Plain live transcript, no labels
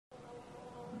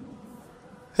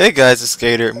Hey guys, it's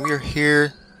itzGator, and we are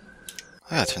here.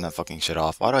 I gotta turn that fucking shit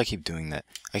off. Why do I keep doing that?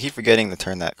 I keep forgetting to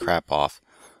turn that crap off.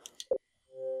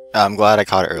 I'm glad I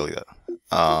caught it early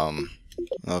though.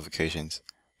 Notifications.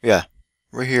 Yeah,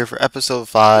 we're here for episode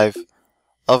 5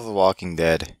 of The Walking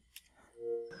Dead.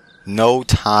 No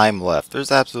time left.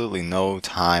 There's absolutely no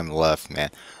time left,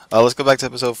 man. Let's go back to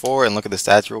episode 4 and look at the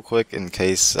stats real quick in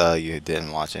case you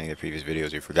didn't watch any of the previous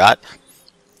videos you forgot.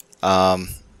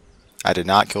 I did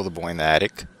not kill the boy in the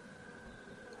attic.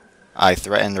 I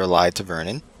threatened or lied to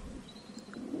Vernon.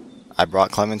 I brought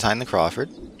Clementine to Crawford.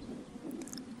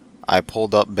 I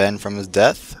pulled up Ben from his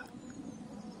death.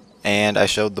 And I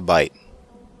showed the bite.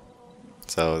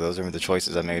 So those are the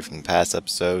choices I made from the past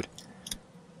episode.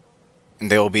 And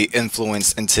they will be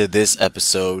influenced into this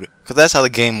episode. Because that's how the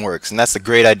game works. And that's a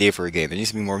great idea for a game. There needs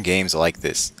to be more games like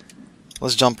this.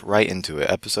 Let's jump right into it.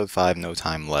 Episode 5, no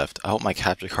time left. I hope my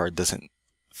capture card doesn't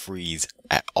freeze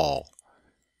at all.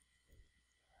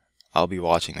 I'll be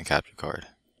watching the capture card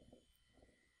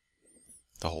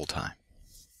the whole time.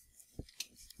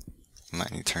 I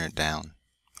might need to turn it down.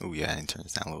 Oh yeah, I need to turn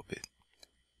this down a little bit.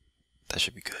 That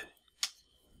should be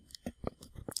good.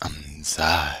 I'm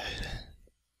inside.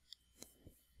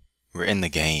 We're in the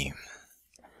game.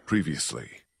 Previously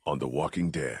on The Walking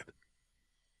Dead.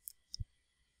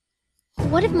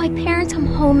 What if my parents come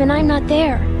home and I'm not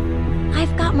there?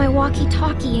 I've got my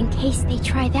walkie-talkie in case they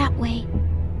try that way.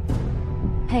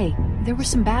 Hey, there were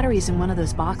some batteries in one of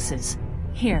those boxes.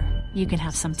 Here, you can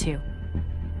have some too.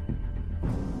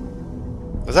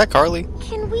 Was that Carly?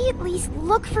 Can we at least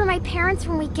look for my parents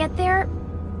when we get there?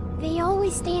 They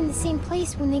always stay in the same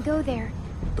place when they go there.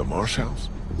 The Marsh House?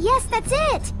 Yes, that's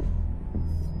it!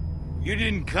 You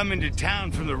didn't come into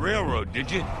town from the railroad, did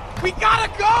you? We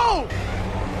gotta go!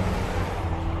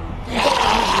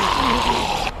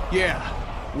 Yeah,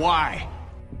 why?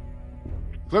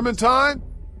 Clementine?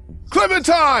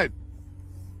 Clementine!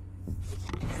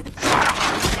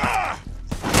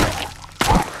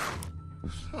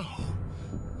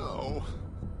 Oh.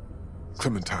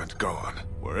 Clementine's gone.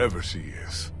 Wherever she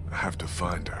is, I have to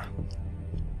find her.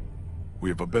 We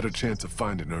have a better chance of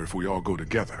finding her if we all go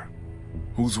together.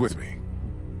 Who's with me?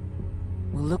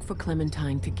 We'll look for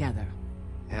Clementine together.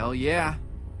 Hell yeah.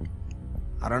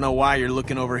 I don't know why you're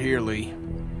looking over here, Lee.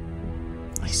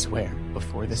 I swear,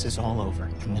 before this is all over,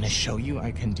 I'm gonna show you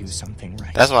I can do something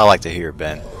right. That's what I like to hear,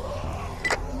 Ben.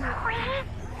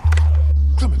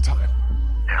 Clementine.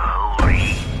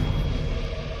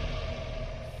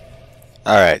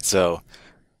 Alright, so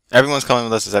everyone's coming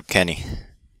with us except Kenny.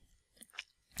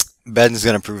 Ben's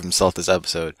gonna prove himself this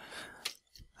episode.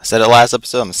 I said it last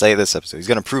episode, I'm gonna say it this episode. He's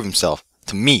gonna prove himself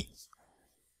to me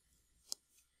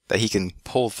that he can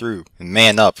pull through and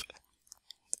man up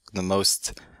the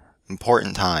most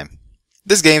important time.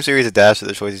 This game series adapts to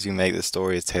the choices you make. The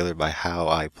story is tailored by how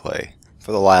I play.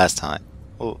 For the last time.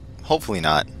 Well, hopefully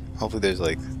not. Hopefully there's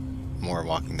like more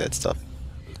Walking Dead stuff.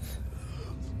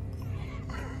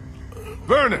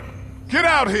 Vernon, get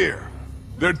out here!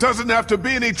 There doesn't have to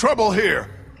be any trouble here.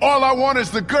 All I want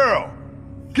is the girl.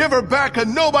 Give her back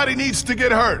and nobody needs to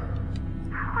get hurt.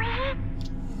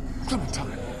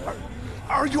 Clementine,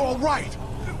 are you all right?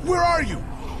 Where are you?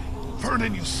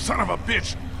 Vernon, you son of a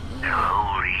bitch.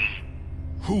 No, Lee.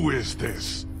 Who is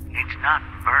this? It's not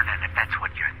Vernon, if that's what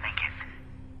you're thinking.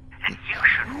 And you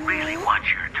should really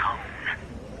watch your tone.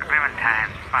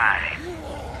 Clementine's fine.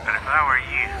 But if I were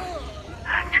you,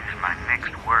 I'd choose my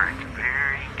next words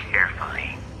very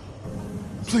carefully.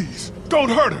 Please, don't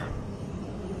hurt her.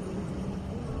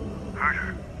 Hurt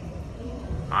her?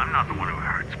 I'm not the one who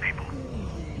hurts people.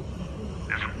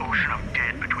 There's an ocean of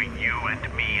dead between you and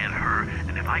me and her,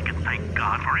 and if I can thank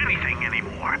God for anything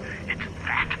anymore, it's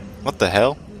that. What the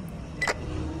hell?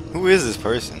 Who is this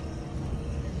person?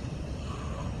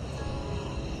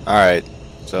 Alright,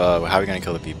 so how are we gonna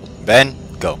kill the people? Ben,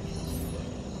 go.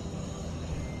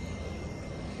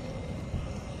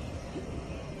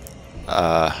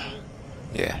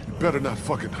 Yeah. You better not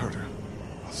fucking hurt her.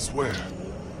 I swear.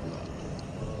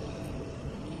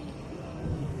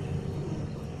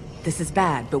 This is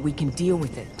bad, but we can deal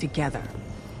with it together.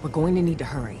 We're going to need to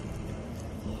hurry.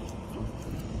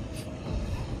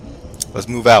 Let's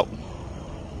move out.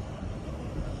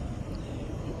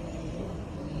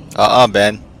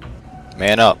 Ben.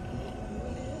 Man up.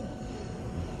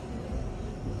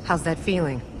 How's that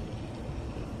feeling?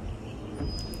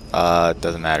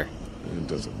 Doesn't matter. It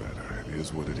doesn't matter. It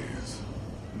is what it is.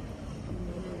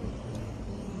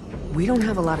 We don't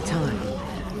have a lot of time.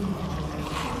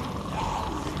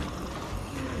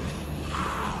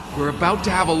 We're about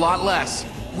to have a lot less.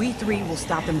 We three will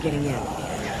stop them getting in.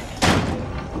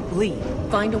 Lee,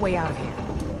 find a way out of here.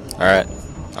 Alright.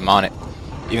 I'm on it.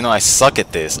 Even though I suck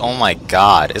at this. Oh my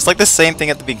god. It's like the same thing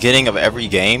at the beginning of every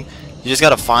game. You just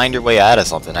gotta find your way out of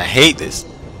something. I hate this.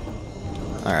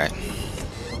 Alright.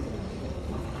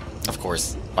 Of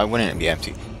course. Why wouldn't it be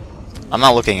empty? I'm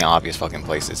not looking at obvious fucking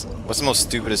places. What's the most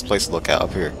stupidest place to look at?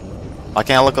 Up here. Why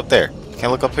can't I look up there? Can't I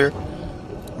look up here?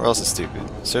 Where else is stupid?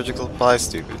 Surgical supplies?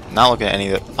 Stupid. Not looking at any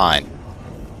of it. Fine.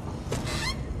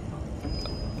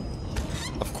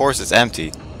 Of course it's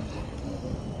empty.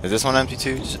 Is this one empty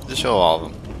too? Just show all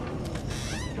of them.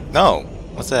 No.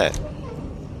 What's that?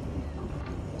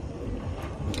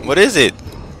 What is it?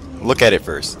 Look at it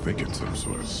first. I think it's some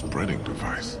sort of spreading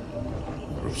device.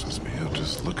 Grosses me out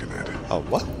just looking at it. A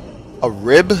what? A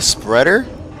rib spreader?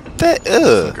 That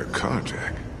It's like a car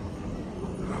jack.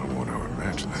 I don't want to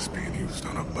imagine this being used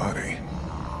on a body.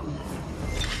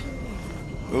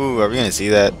 Ooh, are we gonna see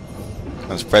that?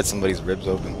 Gonna spread somebody's ribs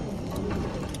open?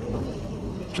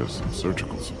 Just some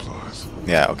surgical supplies.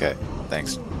 Yeah, okay.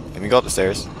 Thanks. Can we go up the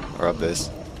stairs? Or up this?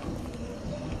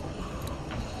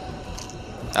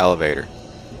 Elevator.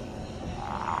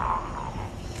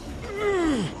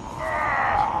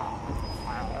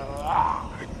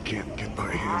 I can't get my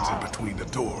hands in between the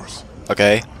doors.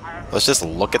 Okay. Let's just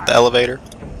look at the elevator.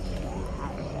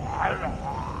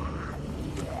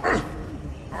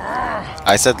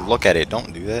 I said look at it.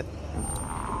 Don't do that.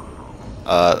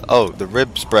 Oh, the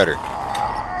rib spreader.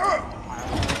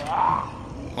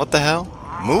 What the hell?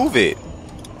 Move it.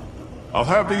 I'll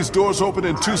have these doors open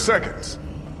in 2 seconds.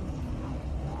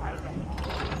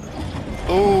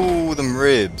 Ooh, them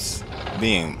ribs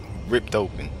being ripped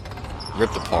open.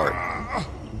 Ripped apart.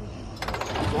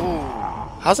 Ooh.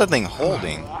 How's that thing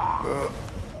holding?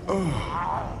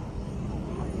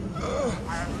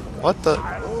 What the?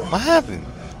 What happened?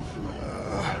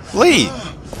 Lee!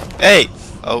 Hey!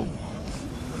 Oh.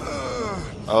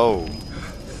 Oh.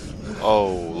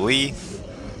 Oh, Lee.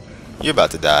 You're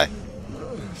about to die.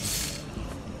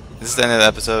 Is this the end of the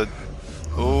episode?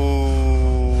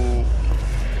 Ooh.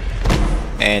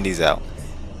 And he's out.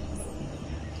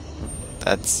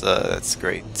 That's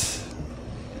great.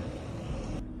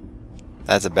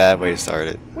 That's a bad way to start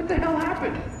it. What the hell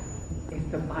happened? It's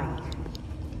the bite.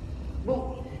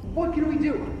 Well, what can we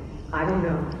do? I don't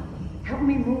know. Help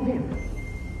me move him.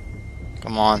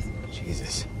 Come on.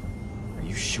 Jesus. Are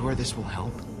you sure this will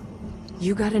help?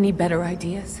 You got any better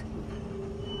ideas?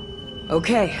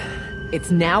 Okay,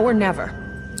 it's now or never.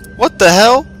 What the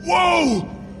hell? Whoa!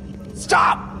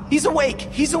 Stop! He's awake!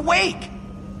 He's awake!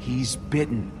 He's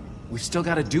bitten. We still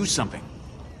gotta do something.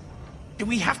 Do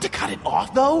we have to cut it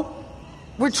off, though?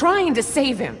 We're trying to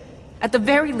save him. At the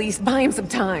very least, buy him some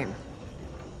time.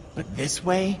 But this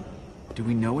way? Do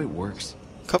we know it works?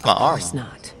 Cut my Of arm. course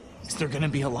not. Is there gonna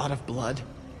be a lot of blood?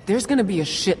 There's gonna be a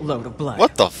shitload of blood.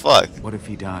 What the fuck? What if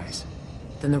he dies?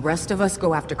 Then the rest of us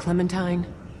go after Clementine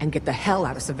and get the hell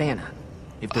out of Savannah.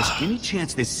 If there's any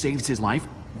chance this saves his life,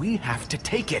 we have to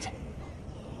take it.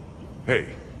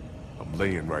 Hey, I'm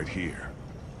laying right here.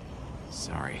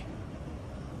 Sorry.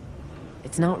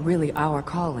 It's not really our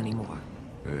call anymore.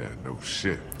 Yeah, no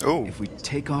shit. Oh. If we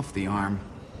take off the arm,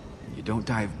 you don't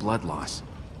die of blood loss.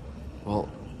 Well,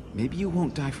 maybe you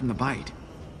won't die from the bite.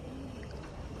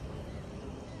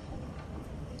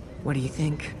 What do you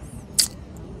think?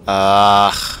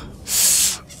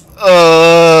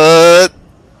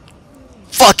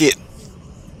 Fuck it.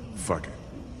 Fuck it.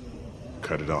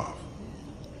 Cut it off.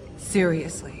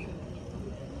 Seriously.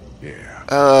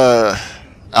 Yeah.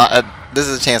 This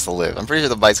is a chance to live. I'm pretty sure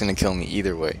the bite's gonna kill me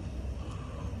either way.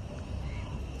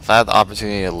 If I have the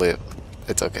opportunity to live,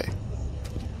 it's okay.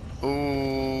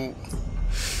 Ooh.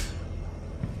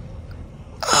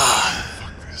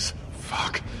 Fuck this.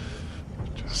 Fuck.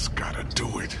 Just gotta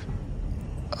do it.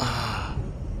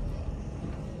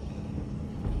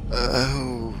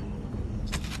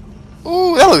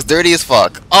 Ooh, that looks dirty as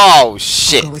fuck. Oh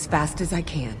shit. Go as fast as I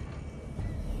can.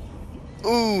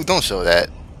 Ooh, don't show that.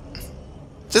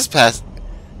 Just pass.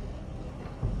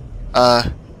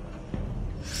 Ugh.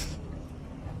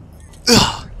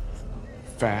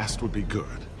 Fast would be good.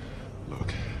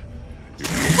 Look.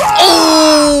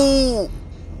 Oh!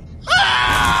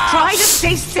 Try to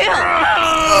stay still!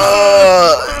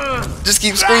 Just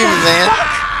keep screaming, man.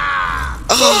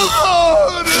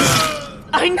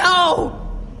 I know!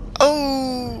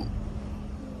 Oh!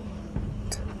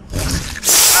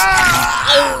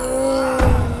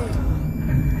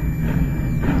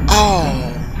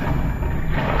 Oh!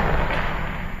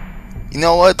 You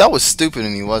know what? That was stupid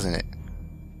of me, wasn't it?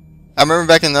 I remember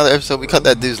back in another episode, we cut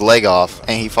that dude's leg off,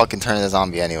 and he fucking turned into a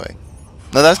zombie anyway.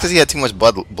 No, that's because he had too much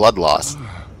blood loss.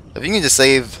 If you can just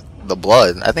save the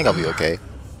blood, I think I'll be okay.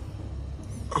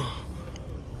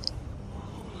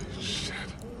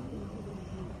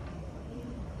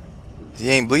 He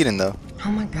ain't bleeding though.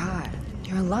 Oh my god,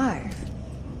 you're alive.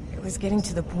 It was getting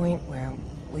to the point where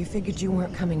we figured you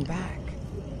weren't coming back.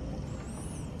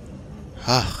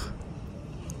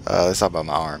 Let's talk about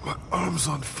my arm. My arm's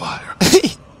on fire.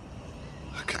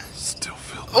 I can still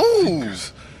feel my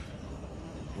fingers.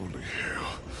 Holy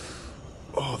hell.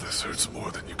 Oh, this hurts more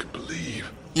than you can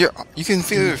believe. You can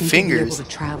feel your You'll be fingers. able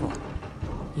to travel.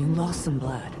 You lost some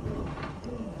blood.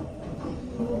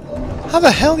 How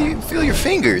the hell do you feel your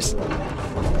fingers?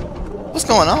 What's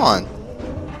going on?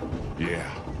 Yeah.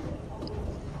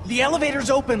 The elevator's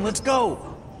open, let's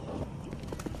go!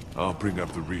 I'll bring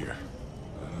up the rear.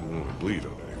 I don't want to bleed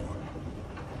on anyone.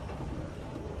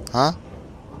 Huh?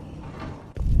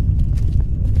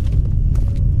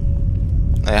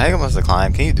 Hey, how come I to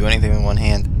climb? Can you do anything with one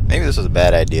hand? Maybe this was a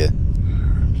bad idea.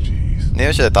 Jeez. Maybe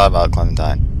I should have thought about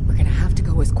Clementine. We're gonna have to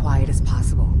go as quiet as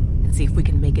possible and see if we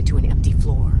can make it to an empty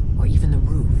floor or even the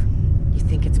roof. You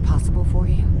think it's possible for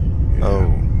you? Yeah.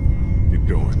 Oh. Keep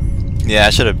going. Yeah,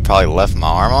 I should have probably left my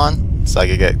arm on so I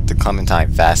could get to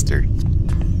Clementine faster. You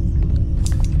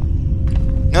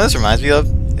know what this reminds me of?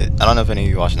 I don't know if any of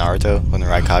you watch Naruto when the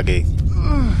Raikage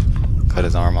cut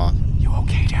his arm off. You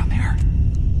okay down there?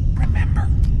 Remember,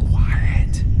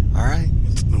 quiet. Alright.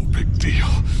 It's no big deal.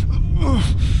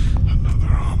 Another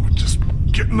arm would just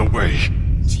get in the way.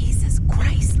 Jesus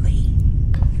Christ, Lee.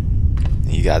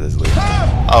 You got this, Lee.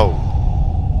 Oh.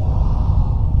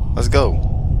 Let's go.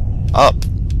 Up.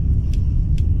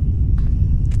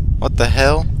 What the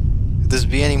hell? Could this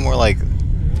be any more, like,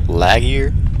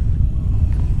 laggier?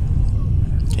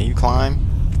 Can you climb?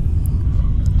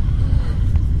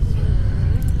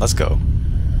 Let's go.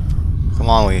 Come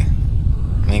on, Lee.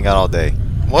 We ain't got all day.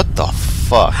 What the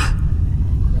fuck?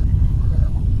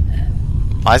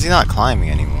 Why is he not climbing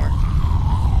anymore?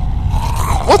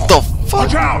 What the fuck?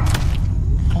 Watch out!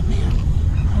 Oh man.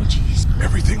 Oh jeez.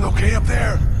 Everything okay up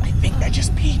there? I think I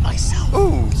just peed myself.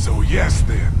 Ooh. So yes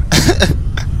then.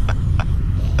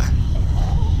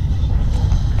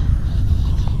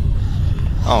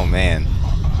 Oh man.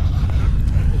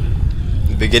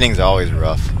 The beginnings are always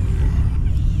rough.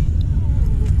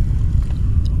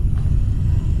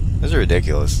 This is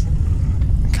ridiculous.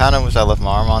 I kinda wish I left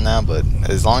my arm on now, but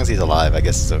as long as he's alive, I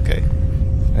guess it's okay.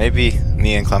 Maybe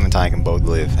me and Clementine can both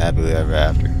live happily ever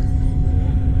after.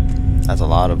 That's a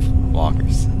lot of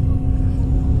walkers.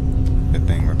 Good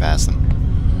thing we're past them.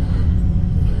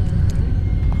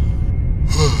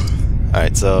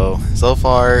 Alright, so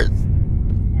far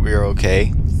we're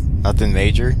okay. Nothing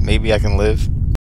major. Maybe I can live.